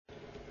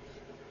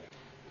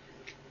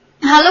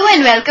Hello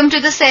and welcome to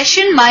the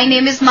session. My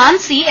name is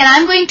Mansi and I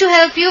am going to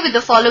help you with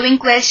the following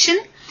question.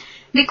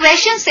 The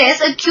question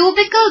says a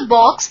cubical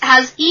box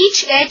has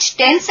each edge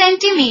 10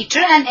 cm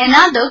and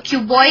another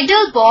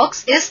cuboidal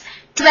box is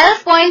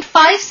 12.5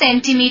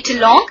 cm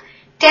long,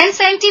 10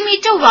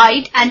 cm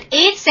wide and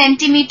 8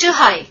 cm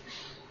high.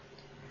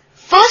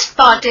 First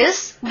part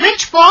is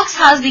which box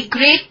has the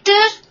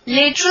greater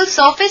lateral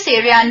surface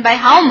area and by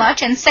how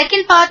much, and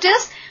second part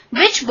is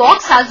which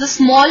box has the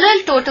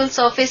smaller total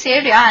surface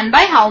area and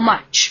by how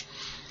much.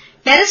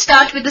 Let us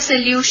start with the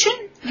solution.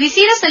 We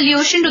see the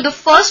solution to the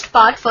first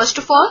part. First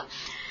of all,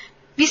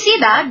 we see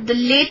that the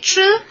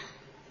lateral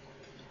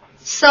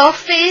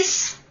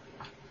surface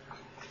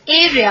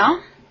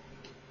area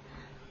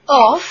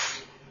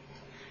of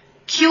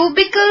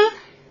cubical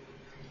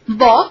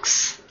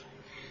box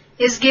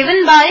is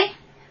given by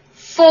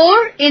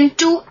 4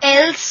 into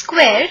L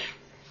square,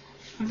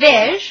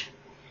 where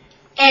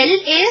L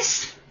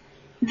is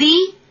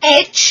the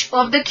edge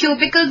of the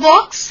cubical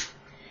box,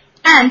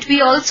 and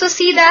we also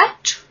see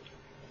that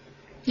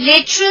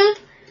lateral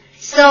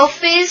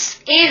surface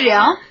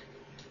area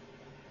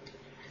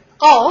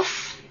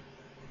of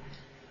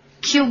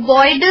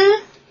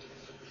cuboidal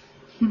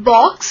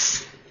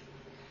box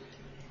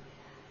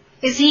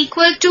is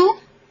equal to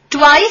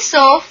twice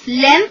of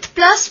length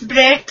plus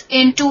breadth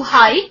into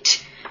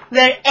height,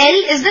 where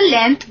L is the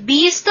length,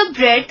 B is the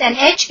breadth and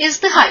H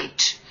is the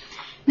height.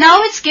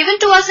 Now it's given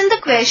to us in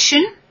the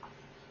question.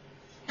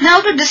 Now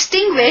to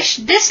distinguish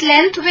this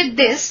length with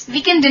this,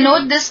 we can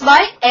denote this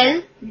by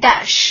L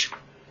dash.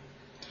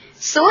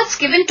 So it's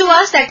given to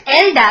us that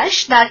L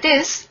dash, that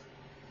is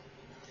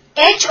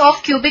edge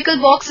of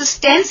cubical box, is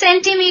 10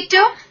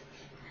 cm.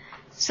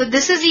 So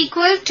this is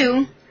equal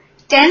to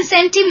 10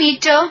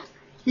 cm.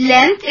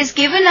 Length is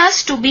given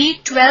us to be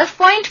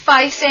 12.5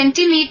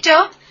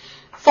 cm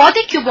for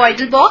the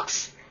cuboidal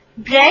box.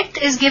 Breadth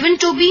is given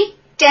to be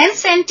 10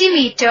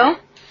 cm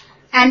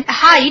and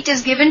height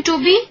is given to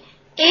be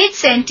 8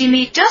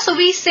 cm. So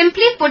we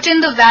simply put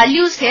in the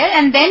values here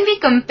and then we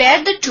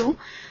compare the two.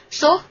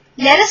 So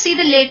let us see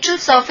the lateral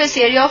surface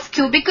area of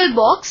cubical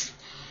box.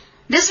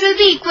 This will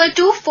be equal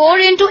to 4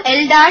 into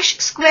L dash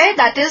square,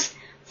 that is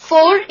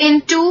 4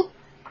 into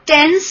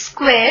 10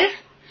 square,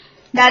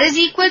 that is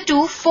equal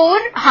to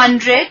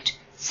 400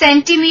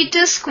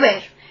 centimeters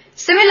square.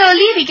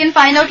 Similarly, we can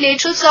find out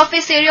lateral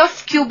surface area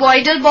of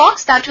cuboidal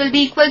box, that will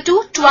be equal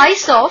to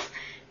twice of,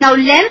 now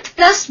length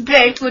plus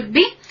breadth would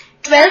be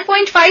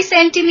 12.5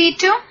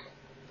 centimeter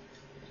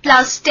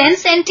plus 10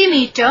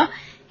 centimeter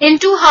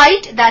into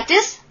height, that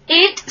is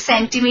 8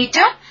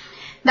 centimeter.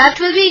 That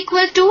will be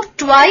equal to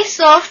twice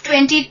of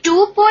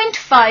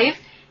 22.5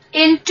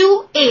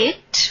 into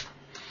 8,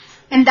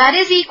 and that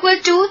is equal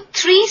to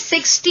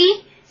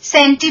 360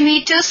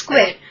 centimeter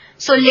square.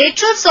 So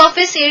lateral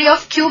surface area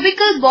of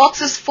cubical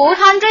box is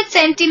 400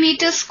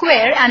 centimeter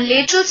square and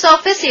lateral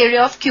surface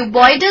area of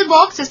cuboidal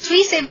box is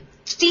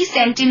 360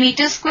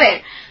 centimeter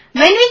square.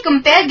 When we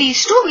compare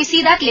these two, we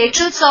see that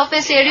lateral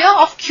surface area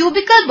of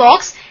cubical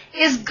box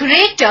is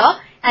greater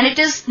and it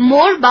is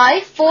more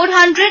by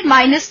 400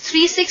 minus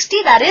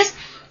 360, that is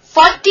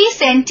 40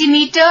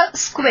 centimeter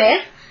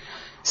square.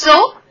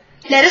 So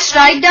let us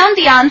write down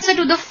the answer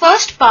to the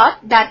first part,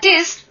 that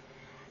is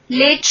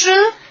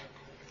lateral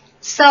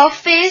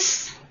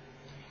surface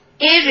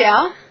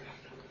area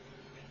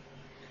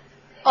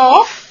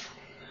of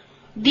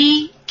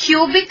the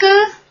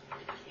cubical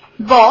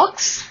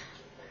box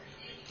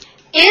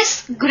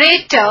is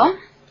greater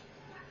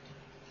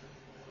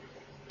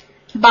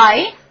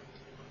by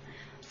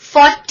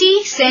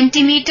 40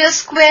 centimeters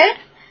square.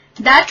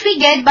 That we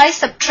get by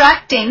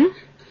subtracting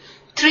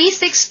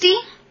 360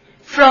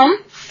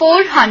 from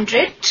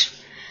 400.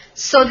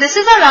 So this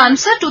is our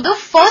answer to the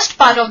first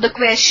part of the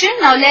question.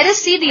 Now let us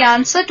see the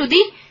answer to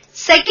the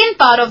second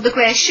part of the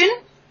question.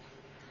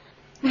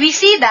 We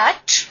see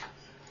that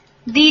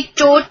the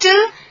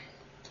total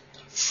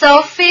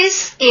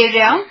surface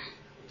area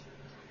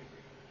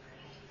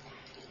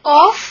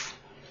of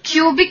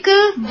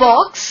cubical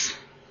box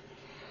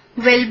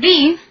will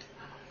be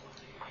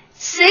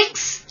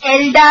 6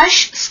 L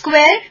dash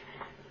square.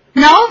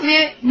 Now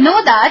we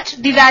know that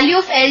the value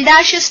of L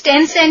dash is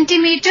 10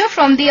 centimeter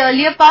from the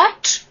earlier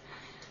part.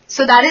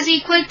 So that is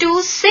equal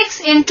to 6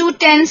 into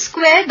 10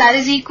 square, that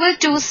is equal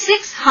to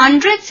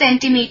 600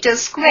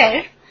 centimeters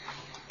square.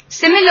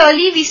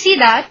 Similarly, we see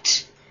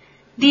that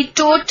the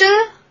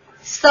total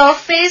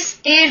surface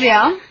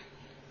area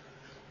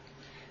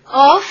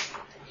of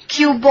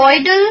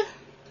cuboidal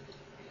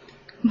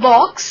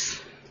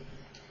box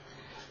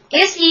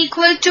is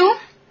equal to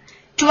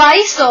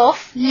twice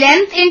of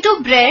length into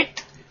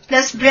breadth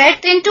plus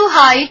breadth into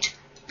height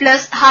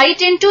plus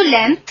height into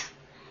length.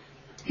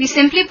 We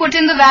simply put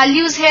in the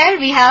values here.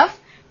 We have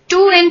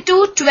 2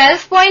 into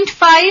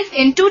 12.5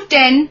 into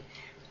 10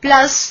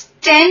 plus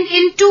 10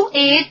 into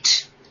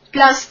 8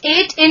 plus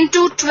 8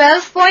 into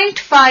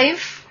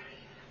 12.5,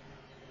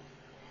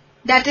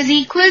 that is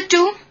equal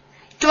to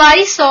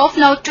twice of,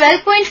 now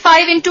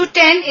 12.5 into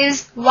 10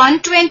 is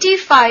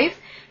 125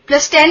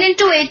 plus 10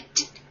 into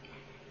 8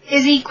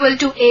 is equal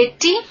to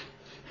 80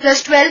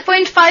 plus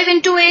 12.5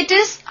 into 8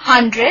 is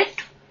 100.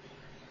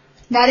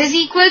 That is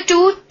equal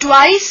to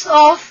twice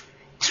of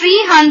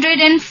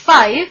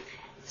 305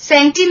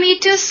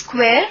 centimeters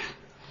square.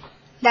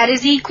 That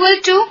is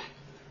equal to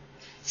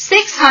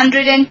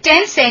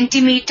 610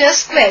 centimeters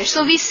square.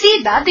 So we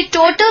see that the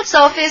total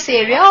surface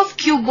area of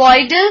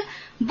cuboidal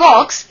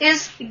box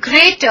is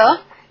greater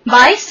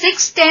by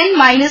 610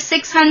 minus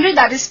 600,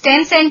 that is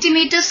 10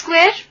 centimeters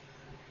square.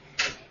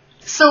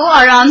 So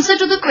our answer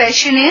to the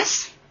question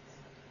is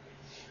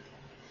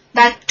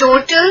that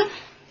total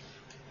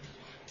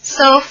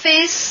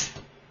surface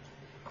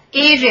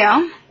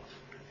area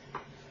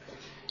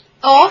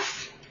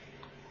of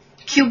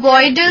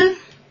cuboidal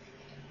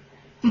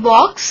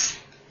box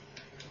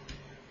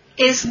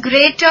is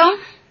greater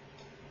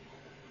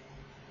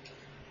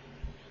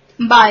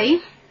by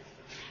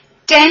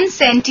 10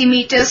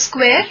 centimeters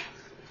square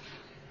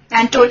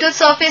and total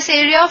surface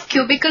area of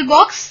cubical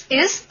box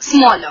is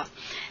smaller.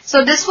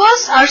 So this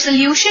was our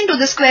solution to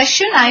this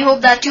question. I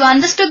hope that you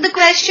understood the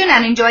question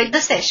and enjoyed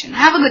the session.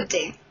 Have a good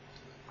day.